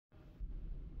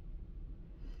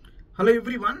Hello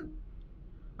everyone,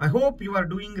 I hope you are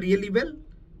doing really well,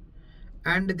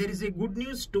 and there is a good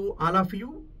news to all of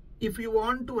you. If you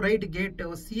want to write GATE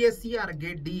CSE or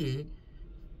GATE DA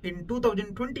in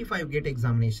 2025 GATE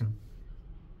examination,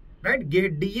 right?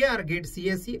 GATE DA or GATE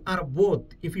CSE or both,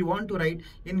 if you want to write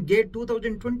in GATE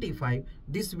 2025,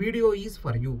 this video is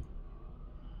for you.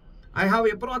 I have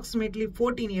approximately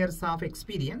 14 years of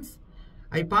experience.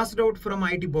 I passed out from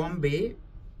IIT Bombay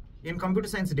in computer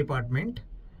science department.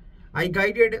 I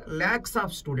guided lakhs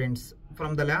of students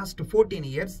from the last 14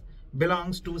 years,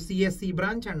 belongs to CSE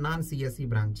branch and non-CSE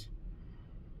branch.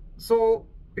 So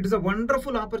it is a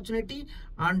wonderful opportunity.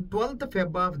 On 12th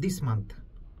Feb of this month,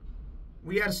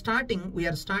 we are starting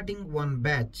one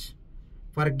batch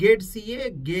for GATE CA,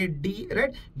 GATE D,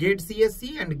 right? GATE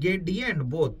CSE and GATE DA and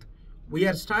both. We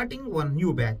are starting one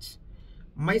new batch.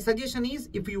 My suggestion is,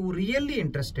 if you really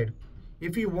interested,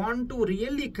 if you want to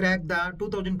really crack the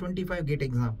 2025 GATE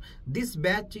exam, this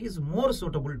batch is more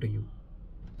suitable to you,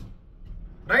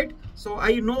 right? So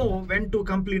I know when to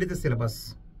complete the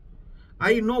syllabus.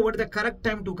 I know what the correct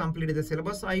time to complete the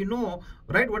syllabus. I know,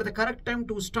 right, what the correct time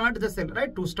to start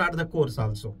the to start the course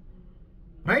also,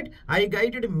 right? I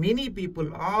guided many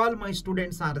people. All my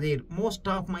students are there. Most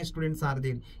of my students are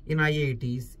there in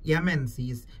IITs,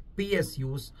 MNCs,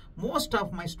 PSUs. Most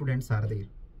of my students are there.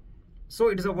 So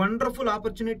it is a wonderful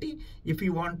opportunity. If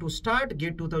you want to start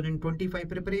GATE 2025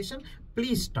 preparation,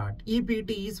 please start.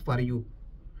 EPT is for you.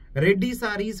 Reddy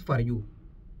sir is for you.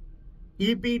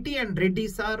 EPT and Reddy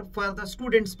sir for the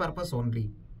students' purpose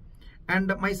only.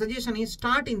 And my suggestion is,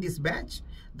 start in this batch.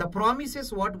 The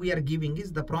promises what we are giving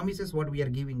is 12th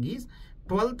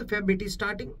Feb it is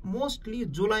starting, mostly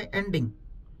July ending.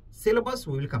 Syllabus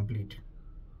we will complete.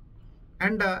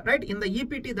 And right, in the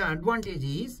EPT, the advantage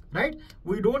is, right,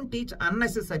 we don't teach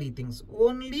unnecessary things,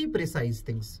 only precise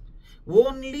things,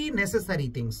 only necessary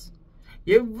things.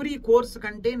 Every course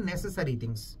contains necessary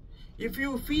things. If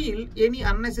you feel any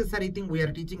unnecessary thing we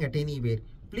are teaching at anywhere,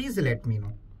 please let me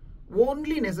know.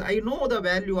 Only I know the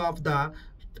value of the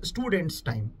students'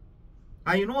 time.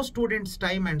 I know students'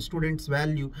 time and students'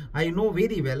 value. I know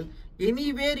very well.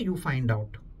 Anywhere you find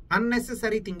out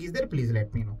unnecessary thing is there, please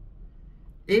let me know.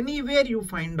 Anywhere you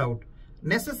find out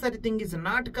necessary thing is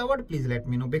not covered, please let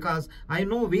me know, because I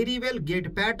know very well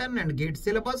GATE pattern and GATE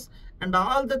syllabus and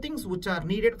all the things which are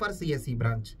needed for CSE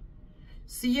branch.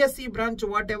 CSE branch,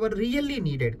 whatever really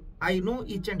needed, I know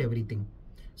each and everything.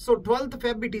 So 12th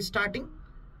Feb it is starting,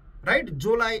 right?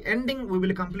 July ending we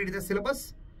will complete the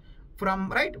syllabus. From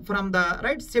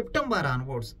the September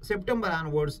onwards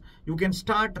you can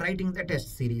start writing the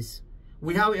test series.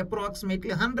 We have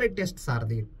approximately 100 tests are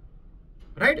there.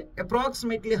 Right,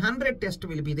 approximately 100 tests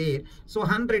will be there. So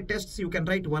 100 tests you can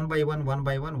write one by one,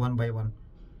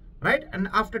 right? And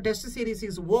after test series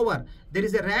is over, there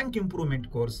is a rank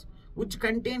improvement course which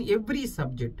contain every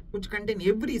subject,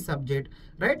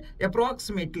 right?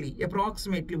 Approximately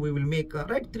we will make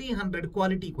 300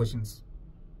 quality questions.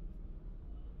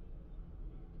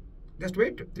 Just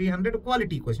wait, 300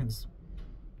 quality questions.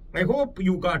 I hope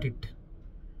you got it.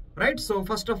 Right, so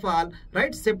first of all,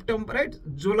 right, September, right,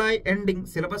 July ending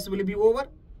syllabus will be over.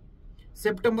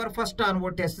 September 1st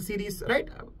onward test series, right,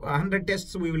 100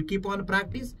 tests we will keep on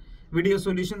practice. Video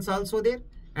solutions also there,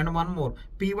 and one more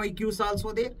pyqs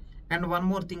also there, and one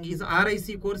more thing is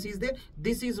RIC course is there.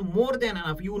 This is more than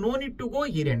enough. You no need to go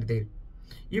here and there.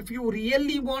 If you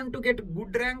really want to get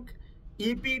good rank,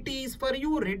 EPT is for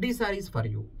you, Reddy sir is for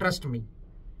you, trust me.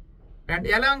 And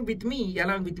along with me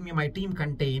my team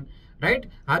contain, right,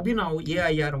 Abhinav,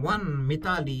 AIR 1,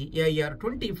 Mithali, AIR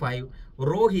 25,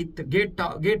 Rohit, GATE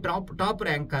top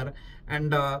ranker,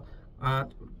 and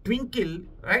Twinkle,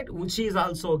 right, which is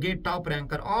also GATE top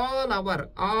ranker. All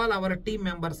our team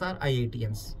members are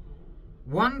IITians.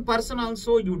 One person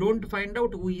also you don't find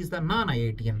out who is the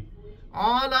non-IITian.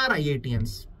 All are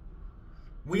IITians.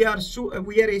 We are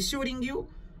assuring you,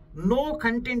 no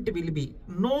content will be,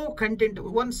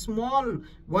 one small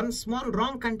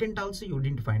wrong content also you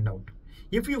didn't find out.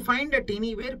 If you find it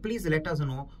anywhere, please let us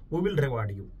know, we will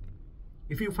reward you.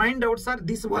 If you find out, sir,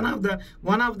 this one of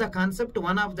the concept,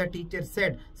 one of the teachers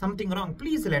said something wrong,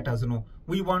 please let us know.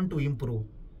 We want to improve.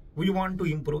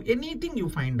 Anything you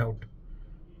find out,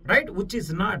 right, which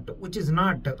is not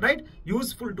right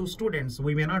useful to students,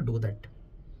 we may not do that.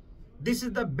 This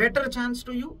is the better chance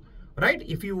to you. Right,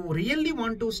 if you really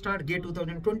want to start GATE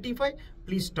 2025,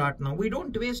 please start now. We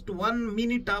don't waste 1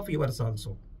 minute of yours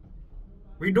also.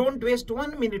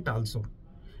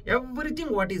 Everything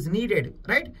what is needed,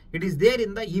 right, it is there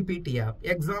in the EPT app,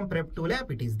 exam prep tool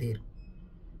app, it is there,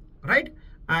 right?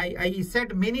 I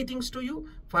said many things to you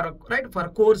for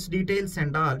course details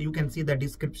and all. You can see the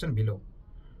description below.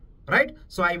 Right?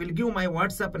 So I will give my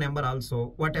WhatsApp number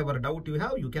also. Whatever doubt you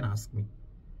have, you can ask me.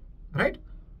 Right?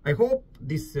 I hope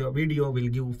this video will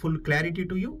give full clarity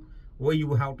to you why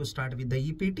you have to start with the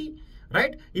EPT.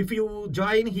 Right? If you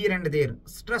join here and there,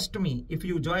 trust me, if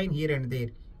you join here and there,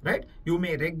 right, you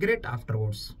may regret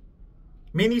afterwards.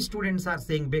 Many students are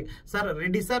saying, sir,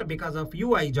 Reddy sir, because of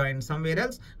you I joined somewhere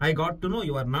else. I got to know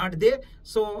you are not there.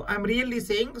 So I'm really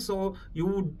saying, so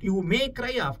you may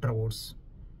cry afterwards.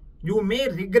 You may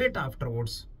regret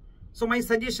afterwards. So my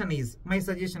suggestion is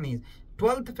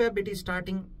 12th Feb it is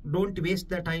starting. Don't waste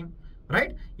the time.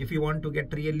 Right? If you want to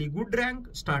get really good rank,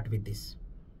 start with this.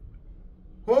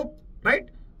 Hope, right?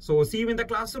 So see you in the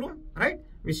classroom. Right?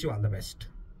 Wish you all the best.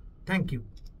 Thank you.